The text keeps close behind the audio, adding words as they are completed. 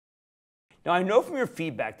Now, I know from your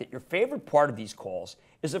feedback that your favorite part of these calls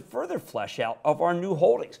is a further flesh out of our new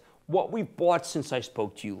holdings, what we've bought since I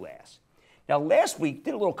spoke to you last. Now, last week,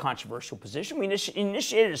 did a little controversial position. We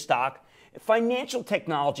initiated a stock, a financial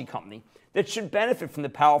technology company that should benefit from the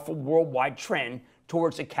powerful worldwide trend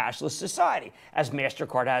towards a cashless society, as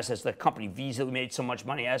MasterCard has, as the company Visa made so much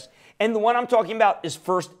money as. And the one I'm talking about is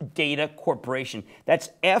First Data Corporation. That's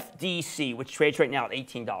FDC, which trades right now at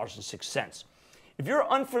 $18.06. If you're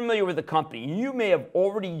unfamiliar with the company, you may have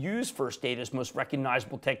already used First Data's most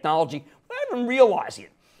recognizable technology without even realizing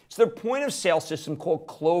it. It's their point-of-sale system called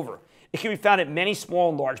Clover. It can be found at many small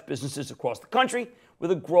and large businesses across the country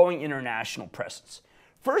with a growing international presence.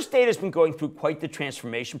 First Data has been going through quite the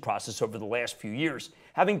transformation process over the last few years,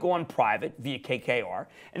 having gone private via KKR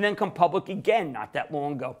and then come public again not that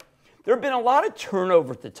long ago. There have been a lot of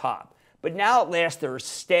turnover at the top, but now at last there is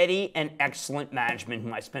steady and excellent management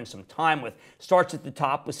whom I spent some time with. Starts at the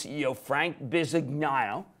top with CEO Frank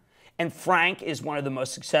Bisignano, and Frank is one of the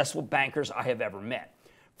most successful bankers I have ever met.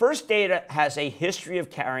 First Data has a history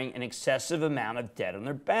of carrying an excessive amount of debt on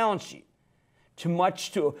their balance sheet. Too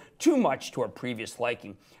much to our previous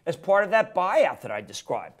liking, as part of that buyout that I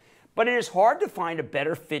described. But it is hard to find a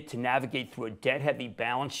better fit to navigate through a debt-heavy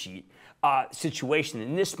balance sheet situation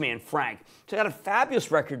than this man, Frank. He's got a fabulous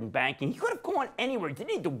record in banking. He could have gone anywhere. He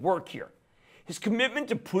didn't need to work here. His commitment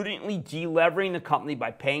to prudently delevering the company by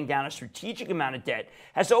paying down a strategic amount of debt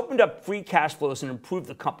has opened up free cash flows and improved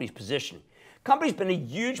the company's position. The company's been a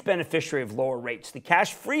huge beneficiary of lower rates. The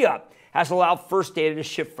cash free up has allowed First Data to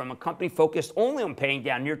shift from a company focused only on paying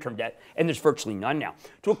down near-term debt, and there's virtually none now,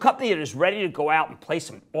 to a company that is ready to go out and play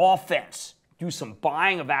some offense, do some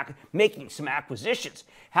buying, making some acquisitions.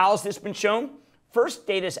 How has this been shown? First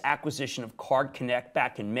Data's acquisition of Card Connect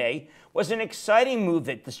back in May was an exciting move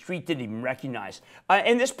that TheStreet didn't even recognize.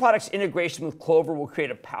 And this product's integration with Clover will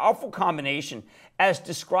create a powerful combination, as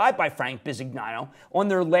described by Frank Bisignano on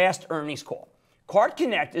their last earnings call. Card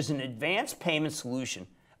Connect is an advanced payment solution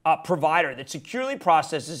provider that securely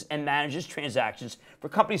processes and manages transactions for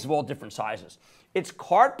companies of all different sizes. Its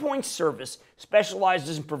CardPoint service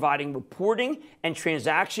specializes in providing reporting and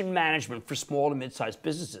transaction management for small to mid-sized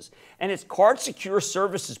businesses. And its Card Secure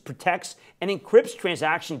Services protects and encrypts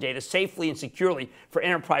transaction data safely and securely for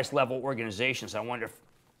enterprise-level organizations. I wonder if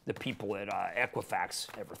the people at Equifax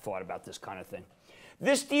ever thought about this kind of thing.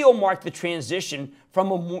 This deal marked the transition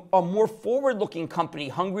from a more forward-looking company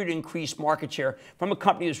hungry to increase market share from a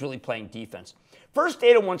company that's really playing defense. First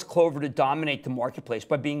Data wants Clover to dominate the marketplace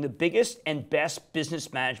by being the biggest and best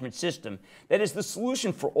business management system that is the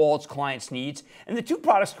solution for all its clients' needs, and the two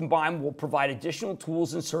products combined will provide additional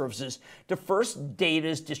tools and services to First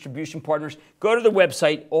Data's distribution partners. Go to the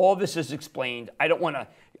website. All this is explained. I don't want to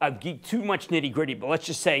geek too much nitty-gritty, but let's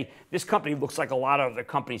just say this company looks like a lot of other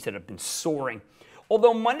companies that have been soaring.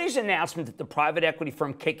 Although Monday's announcement that the private equity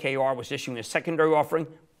firm KKR was issuing a secondary offering,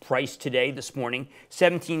 priced today, this morning,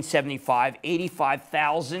 $17.75,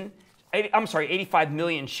 85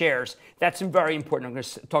 million shares. That's very important. I'm going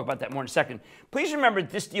to talk about that more in a second. Please remember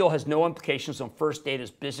this deal has no implications on First Data's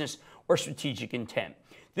business or strategic intent.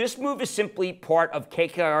 This move is simply part of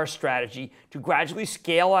KKR's strategy to gradually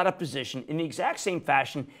scale out a position in the exact same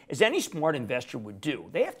fashion as any smart investor would do.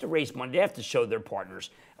 They have to raise money. They have to show their partners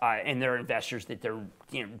and their investors that they're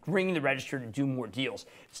ringing the register to do more deals.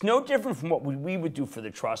 It's no different from what we would do for the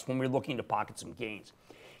trust when we're looking to pocket some gains.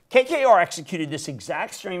 KKR executed this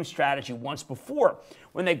exact same strategy once before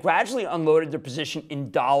when they gradually unloaded their position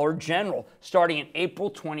in Dollar General starting in April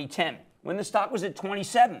 2010. When the stock was at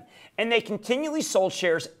 27, and they continually sold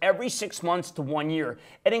shares every 6 months to 1 year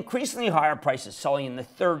at increasingly higher prices, selling in the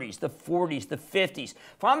 30s, the 40s, the 50s,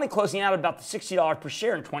 finally closing out at about the $60 per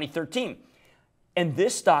share in 2013. And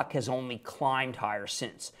this stock has only climbed higher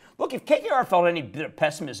since. Look, if KKR felt any bit of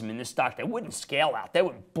pessimism in this stock, they wouldn't scale out, they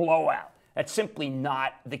would blow out. That's simply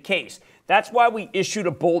not the case. That's why we issued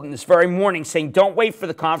a bulletin this very morning saying don't wait for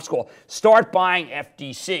the conference call. Start buying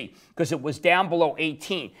FDC because it was down below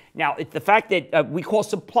 18. Now, it's the fact that we call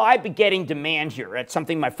supply begetting demand here. That's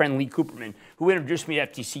something my friend Lee Cooperman, who introduced me to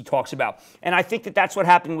FDC, talks about. And I think that that's what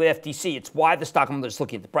happened with FDC. It's why the stock, I'm just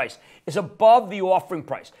looking at the price, is above the offering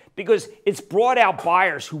price because it's brought out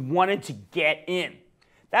buyers who wanted to get in.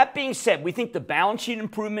 That being said, we think the balance sheet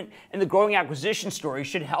improvement and the growing acquisition story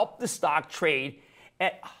should help the stock trade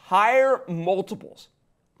at higher multiples,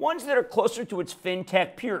 ones that are closer to its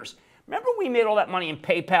fintech peers. Remember we made all that money in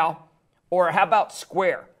PayPal? Or how about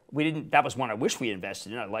Square? We didn't. That was one I wish we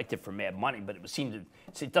invested in. I liked it for mad money, but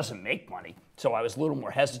it doesn't make money. So I was a little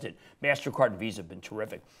more hesitant. MasterCard and Visa have been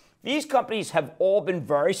terrific. These companies have all been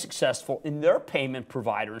very successful in their payment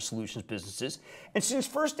provider and solutions businesses. And since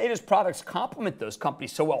First Data's products complement those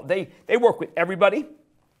companies so well, they work with everybody.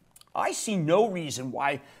 I see no reason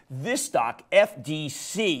why this stock,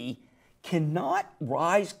 FDC, cannot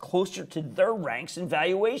rise closer to their ranks in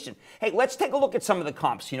valuation. Hey, let's take a look at some of the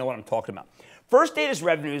comps. You know what I'm talking about. First Data's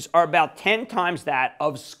revenues are about 10 times that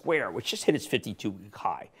of Square, which just hit its 52-week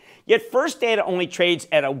high. Yet First Data only trades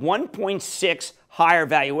at a 1.6 higher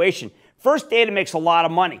valuation. First Data makes a lot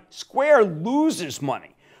of money. Square loses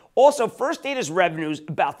money. Also, First Data's revenues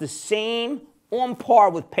about the same, on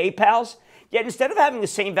par with PayPal's. Yet instead of having the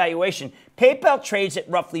same valuation, PayPal trades at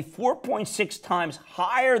roughly 4.6 times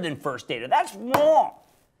higher than First Data. That's wrong.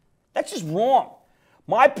 That's just wrong.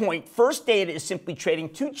 My point, First Data is simply trading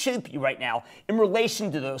too cheaply right now in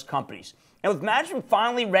relation to those companies. And with management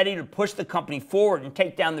finally ready to push the company forward and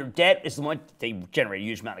take down their debt as the one they generate a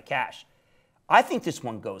huge amount of cash, I think this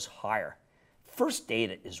one goes higher. First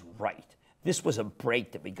Data is right. This was a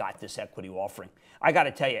break that we got this equity offering. I got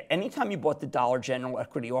to tell you, anytime you bought the Dollar General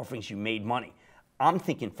equity offerings, you made money. I'm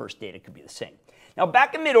thinking First Data could be the same. Now,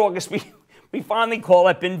 back in mid-August, we finally call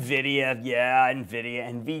up Nvidia. Yeah,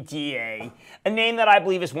 Nvidia, NVDA, a name that I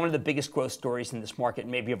believe is one of the biggest growth stories in this market,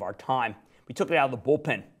 maybe of our time. We took it out of the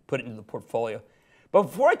bullpen, put it into the portfolio. But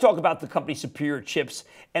before I talk about the company's superior chips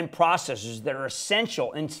and processors that are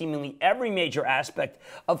essential in seemingly every major aspect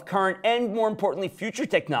of current and, more importantly, future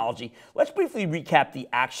technology, let's briefly recap the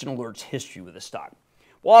Action Alerts history with the stock.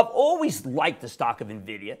 While I've always liked the stock of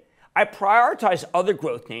Nvidia, I prioritize other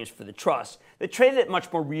growth names for the trust that traded at much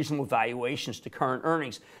more reasonable valuations to current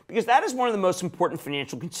earnings, because that is one of the most important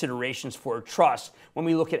financial considerations for a trust when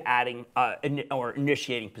we look at adding or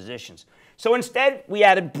initiating positions. So instead, we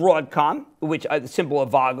added Broadcom, which the symbol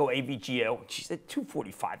of Vago, AVGO, which is at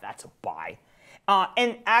 245, that's a buy,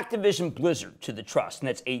 and Activision Blizzard to the trust, and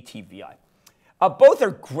that's ATVI. Both are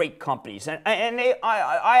great companies, and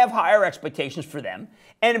I have higher expectations for them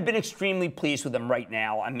and have been extremely pleased with them right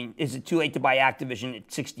now. I mean, is it too late to buy Activision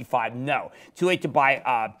at 65? No. Too late to buy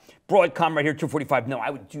Broadcom right here, 245? No, I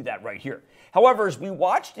would do that right here. However, as we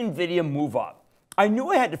watched Nvidia move up, I knew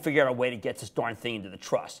I had to figure out a way to get this darn thing into the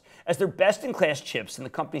trust, as their best-in-class chips and the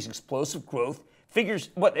company's explosive growth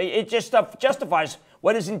justifies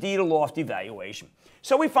what is indeed a lofty valuation.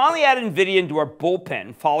 So we finally added Nvidia into our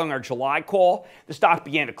bullpen. Following our July call, the stock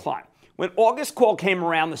began to climb. When August call came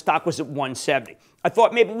around, the stock was at 170. I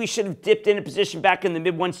thought maybe we should have dipped in a position back in the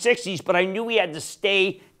mid-160s, but I knew we had to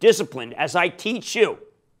stay disciplined. As I teach you,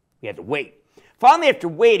 we had to wait. Finally, after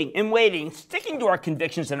waiting and waiting, sticking to our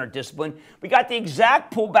convictions and our discipline, we got the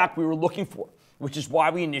exact pullback we were looking for, which is why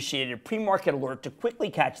we initiated a pre-market alert to quickly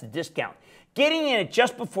catch the discount, getting in it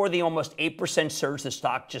just before the almost 8% surge the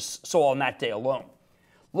stock just saw on that day alone.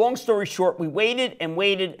 Long story short, we waited, and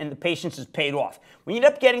the patience has paid off. We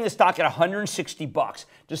ended up getting the stock at 160 bucks,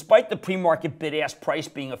 despite the pre-market bid-ask price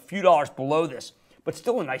being a few dollars below this, but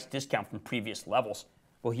still a nice discount from previous levels.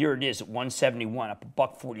 Well, here it is at 171, up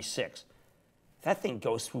 $1.46. If that thing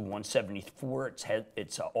goes through 174,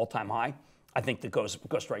 its all-time high, I think that goes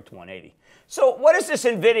right to 180. So what is this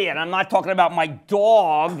Nvidia? And I'm not talking about my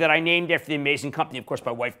dog that I named after the amazing company. Of course,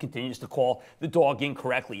 my wife continues to call the dog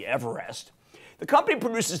incorrectly Everest. The company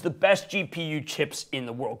produces the best GPU chips in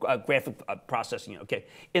the world, graphic processing,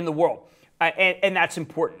 in the world. And that's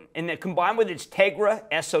important. And that combined with its Tegra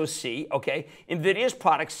SoC, NVIDIA's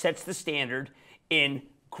product sets the standard in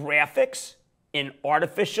graphics, in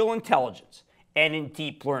artificial intelligence, and in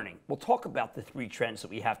deep learning. We'll talk about the three trends that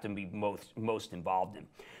we have to be most involved in.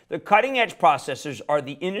 The cutting-edge processors are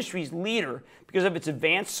the industry's leader because of its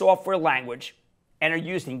advanced software language and are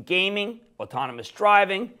used in gaming, autonomous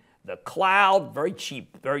driving, the cloud, very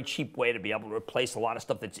cheap way to be able to replace a lot of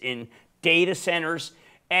stuff that's in data centers,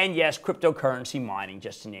 and yes, cryptocurrency mining,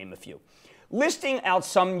 just to name a few. Listing out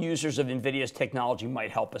some users of NVIDIA's technology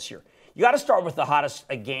might help us here. You got to start with the hottest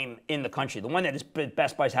game in the country, the one that is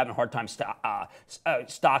Best Buy's having a hard time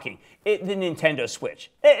stocking, the Nintendo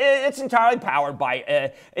Switch. It's entirely powered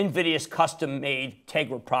by NVIDIA's custom-made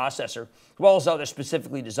Tegra processor, as well as other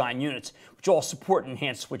specifically designed units, which all support and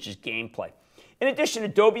enhance Switch's gameplay. In addition,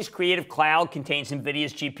 Adobe's Creative Cloud contains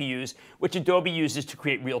NVIDIA's GPUs, which Adobe uses to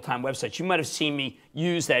create real-time websites. You might have seen me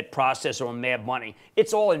use that processor on Mad Money.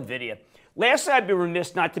 It's all NVIDIA. Lastly, I'd be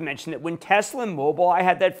remiss not to mention that when Tesla and Mobileye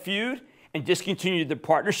had that feud and discontinued their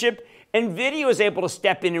partnership, NVIDIA was able to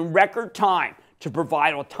step in record time to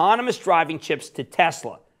provide autonomous driving chips to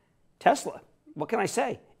Tesla. Tesla, what can I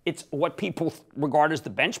say? It's what people regard as the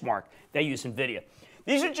benchmark. They use NVIDIA.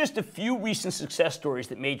 These are just a few recent success stories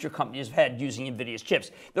that major companies have had using NVIDIA's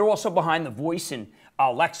chips. They're also behind the voice in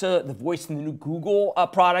Alexa, the voice in the new Google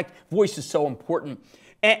product. Voice is so important.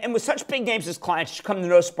 And with such big names as clients, it should come to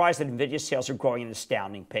no surprise that NVIDIA sales are growing at an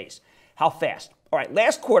astounding pace. How fast? All right,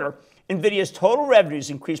 last quarter, NVIDIA's total revenues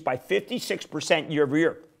increased by 56% year over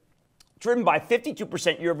year, driven by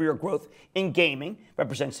 52% year-over-year growth in gaming,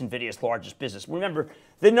 represents NVIDIA's largest business. Remember,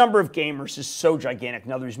 the number of gamers is so gigantic,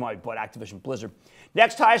 another reason why we bought Activision Blizzard.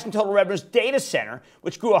 Next highest in total revenues, data center,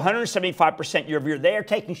 which grew 175% year-over-year. They are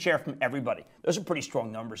taking share from everybody. Those are pretty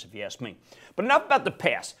strong numbers, if you ask me. But enough about the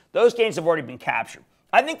past. Those gains have already been captured.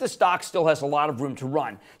 I think the stock still has a lot of room to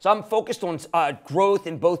run. So I'm focused on growth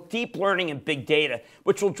in both deep learning and big data,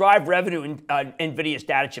 which will drive revenue in NVIDIA's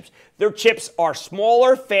data chips. Their chips are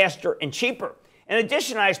smaller, faster, and cheaper. In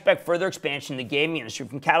addition, I expect further expansion in the gaming industry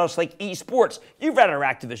from catalysts like esports. You've read our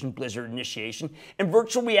Activision Blizzard initiation. And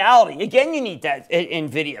virtual reality. Again, you need that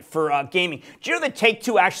NVIDIA for gaming. Do you know that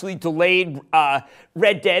Take-Two actually delayed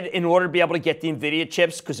Red Dead in order to be able to get the NVIDIA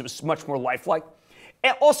chips because it was much more lifelike?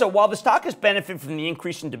 And also, while the stock has benefited from the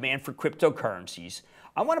increase in demand for cryptocurrencies,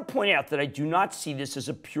 I want to point out that I do not see this as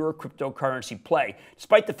a pure cryptocurrency play,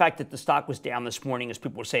 despite the fact that the stock was down this morning as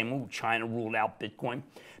people were saying, "Ooh, China ruled out Bitcoin."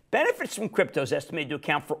 Benefits from crypto is estimated to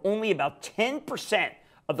account for only about 10%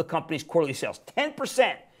 of the company's quarterly sales.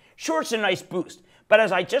 10%. Sure, it's a nice boost. But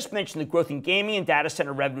as I just mentioned, the growth in gaming and data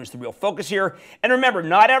center revenue is the real focus here. And remember,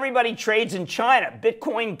 not everybody trades in China.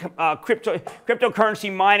 Bitcoin,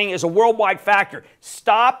 cryptocurrency mining is a worldwide factor.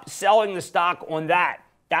 Stop selling the stock on that.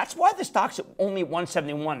 That's why the stock's only at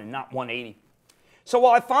 171 and not 180. So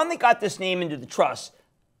while I finally got this name into the trust,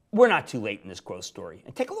 we're not too late in this growth story.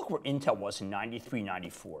 And take a look where Intel was in 93,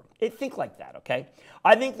 94. Think like that, okay?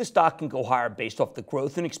 I think the stock can go higher based off the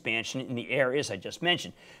growth and expansion in the areas I just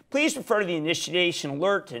mentioned. Please refer to the initiation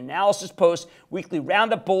alert, analysis posts, weekly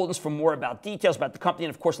roundup bulletins for more about details about the company.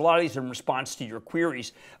 And of course, a lot of these are in response to your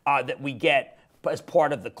queries that we get as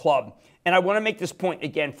part of the club. And I want to make this point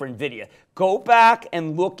again for NVIDIA. Go back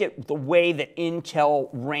and look at the way that Intel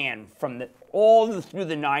ran from through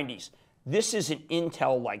the 90s. This is an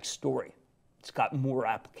Intel-like story. It's got more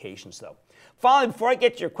applications, though. Finally, before I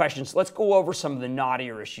get to your questions, let's go over some of the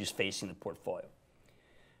knottier issues facing the portfolio.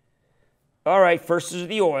 All right, first is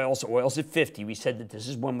the oils. Oil's at 50. We said that this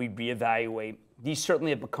is when we reevaluate. These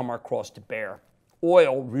certainly have become our cross to bear.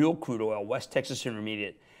 Oil, real crude oil, West Texas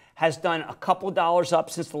Intermediate, has done a couple dollars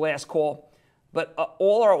up since the last call, but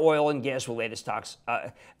all our oil and gas-related stocks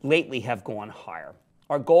lately have gone higher.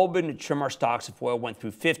 Our goal had been to trim our stocks if oil went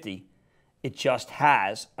through 50. It just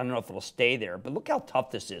has. I don't know if it'll stay there, but look how tough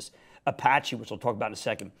this is. Apache, which we'll talk about in a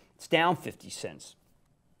second, it's down 50 cents.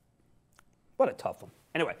 What a tough one.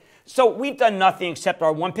 Anyway, so we've done nothing except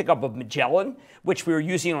our one pickup of Magellan, which we were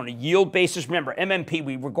using on a yield basis. Remember, MMP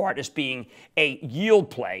we regard as being a yield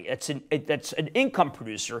play. That's an income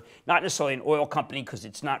producer, not necessarily an oil company because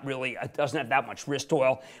it doesn't have that much risk to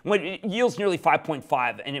oil. When it yields nearly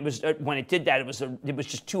 5.5, and it was when it did that, it was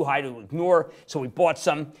just too high to ignore. So we bought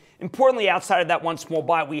some. Importantly, outside of that one small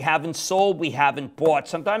buy, we haven't sold, we haven't bought.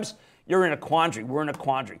 Sometimes you're in a quandary. We're in a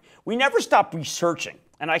quandary. We never stop researching,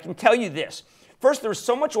 and I can tell you this. First, there's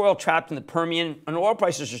so much oil trapped in the Permian, and oil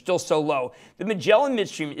prices are still so low. The Magellan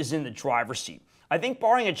midstream is in the driver's seat. I think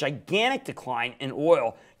barring a gigantic decline in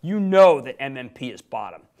oil, you know that MMP is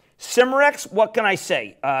bottom. Cimarex, what can I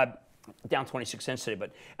say? Down 26 cents today,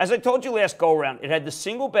 but as I told you last go-around, it had the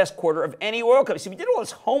single best quarter of any oil company. So we did all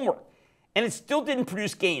this homework, and it still didn't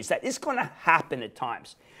produce gains. That is going to happen at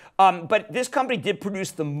times. But this company did produce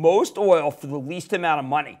the most oil for the least amount of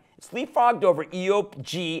money. It's leapfrogged over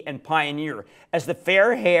EOG and Pioneer as the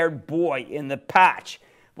fair-haired boy in the patch.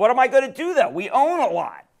 What am I going to do, though? We own a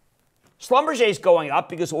lot. Schlumberger is going up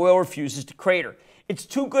because oil refuses to crater. It's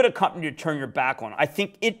too good a company to turn your back on. I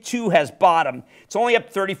think it, too, has bottomed. It's only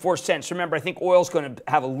up 34 cents. Remember, I think oil's going to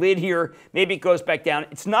have a lid here. Maybe it goes back down.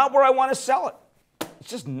 It's not where I want to sell it.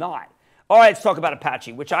 It's just not. All right, let's talk about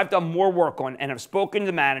Apache, which I've done more work on and have spoken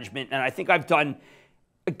to management, and I think I've done.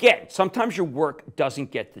 Again, sometimes your work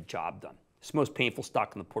doesn't get the job done. It's the most painful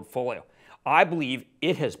stock in the portfolio. I believe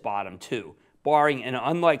it has bottomed too, barring an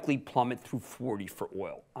unlikely plummet through 40 for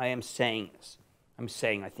oil. I am saying this. I'm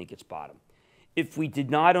saying I think it's bottom. If we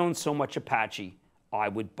did not own so much Apache, I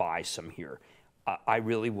would buy some here. I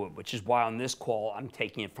really would, which is why on this call I'm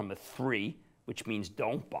taking it from a 3, which means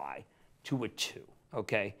don't buy, to a 2,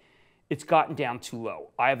 okay? It's gotten down too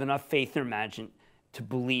low. I have enough faith in management to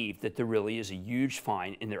believe that there really is a huge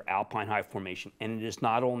find in their Alpine High Formation, and it is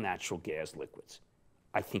not all natural gas liquids.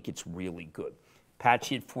 I think it's really good.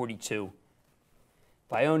 Apache at 42.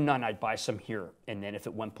 If I own none, I'd buy some here. And then if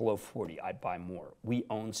it went below 40, I'd buy more. We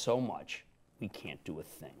own so much, we can't do a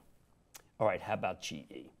thing. All right, how about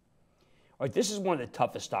GE? All right, this is one of the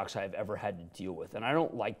toughest stocks I've ever had to deal with. And I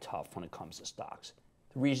don't like tough when it comes to stocks.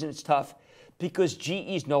 The reason it's tough, because GE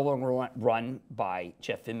is no longer run by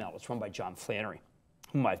Jeff Immelt. It's run by John Flannery,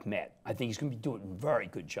 whom I've met. I think he's going to be doing a very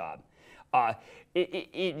good job.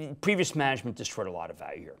 Previous management destroyed a lot of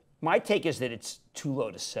value here. My take is that it's too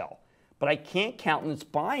low to sell, but I can't countenance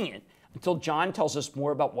buying it until John tells us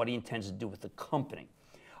more about what he intends to do with the company.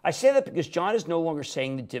 I say that because John is no longer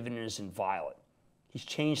saying the dividend is inviolate. He's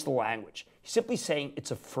changed the language. He's simply saying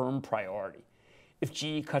it's a firm priority. If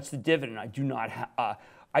GE cuts the dividend, I do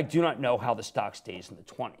not know how the stock stays in the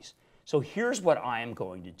 20s. So here's what I am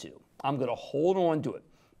going to do. I'm going to hold on to it,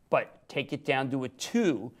 but take it down to a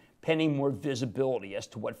 2, pending more visibility as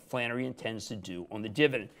to what Flannery intends to do on the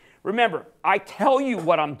dividend. Remember, I tell you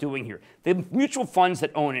what I'm doing here. The mutual funds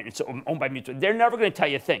that own it, it's owned by mutual, they're never going to tell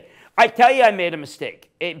you a thing. I tell you I made a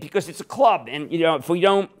mistake because it's a club, and if we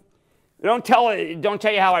don't tell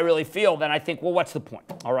you how I really feel, then I think, well, what's the point?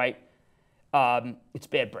 All right, it's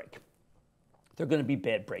bad break. There are going to be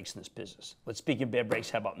bad breaks in this business. Let's speak of bad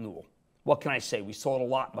breaks. How about Newell? What can I say? We sold a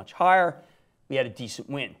lot much higher. We had a decent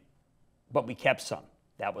win, but we kept some.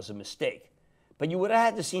 That was a mistake. But you would have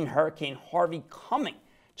had to seen Hurricane Harvey coming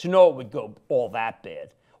to know it would go all that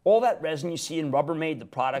bad. All that resin you see in Rubbermaid, the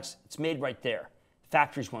products, it's made right there.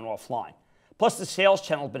 Factories went offline. Plus, the sales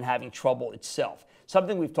channel has been having trouble itself.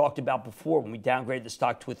 Something we've talked about before when we downgraded the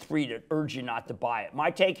stock to a 3 to urge you not to buy it.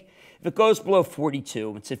 My take, if it goes below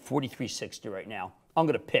 42, it's at 43.60 right now, I'm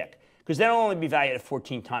going to pick. Because then it'll only be valued at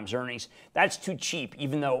 14 times earnings. That's too cheap,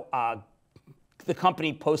 even though the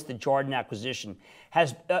company post the Jordan acquisition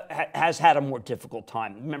has had a more difficult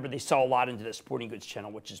time. Remember, they sell a lot into the sporting goods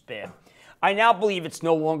channel, which is bad. I now believe it's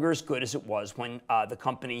no longer as good as it was when the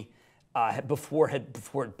company before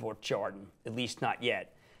it bought Jordan, at least not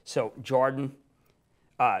yet. So Jordan,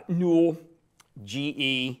 Newell,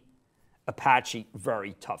 GE, Apache,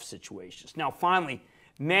 very tough situations. Now, finally,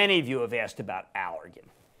 many of you have asked about Allergan.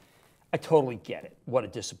 I totally get it. What a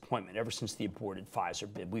disappointment. Ever since the aborted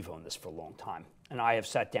Pfizer bid, we've owned this for a long time. And I have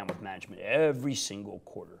sat down with management every single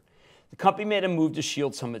quarter. The company made a move to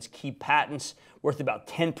shield some of its key patents, worth about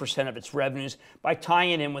 10% of its revenues, by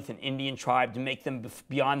tying it in with an Indian tribe to make them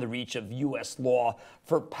beyond the reach of U.S. law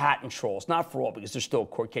for patent trolls. Not for all, because there's still a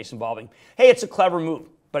court case involving. Hey, it's a clever move,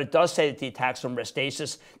 but it does say that the attacks on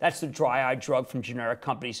Restasis, that's the dry eye drug from generic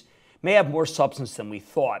companies, may have more substance than we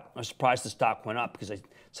thought. I'm surprised the stock went up because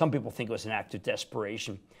some people think it was an act of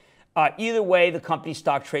desperation. Either way, the company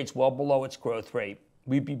stock trades well below its growth rate.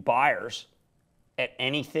 We'd be buyers at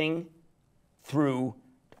anything through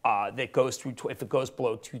that goes through, if it goes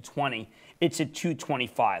below 220, it's at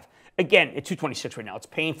 225. Again, at 226 right now. It's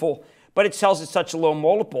painful, but it sells at such a low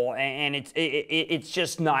multiple, and it's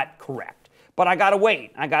just not correct. But I gotta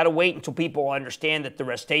wait. I gotta wait until people understand that the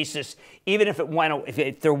Restasis, even if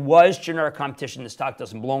if there was generic competition, the stock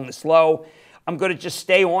doesn't belong this low. I'm gonna just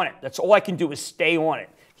stay on it. That's all I can do is stay on it.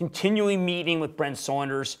 Continually meeting with Brent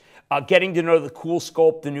Saunders, getting to know the Cool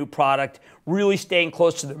Scope, the new product, really staying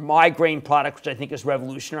close to their migraine product, which I think is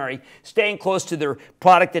revolutionary, staying close to their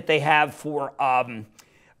product that they have for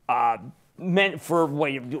meant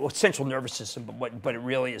for central nervous system, but it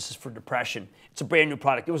really is for depression. It's a brand new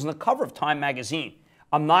product. It was on the cover of Time magazine.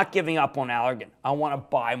 I'm not giving up on Allergan. I want to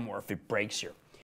buy more if it breaks here.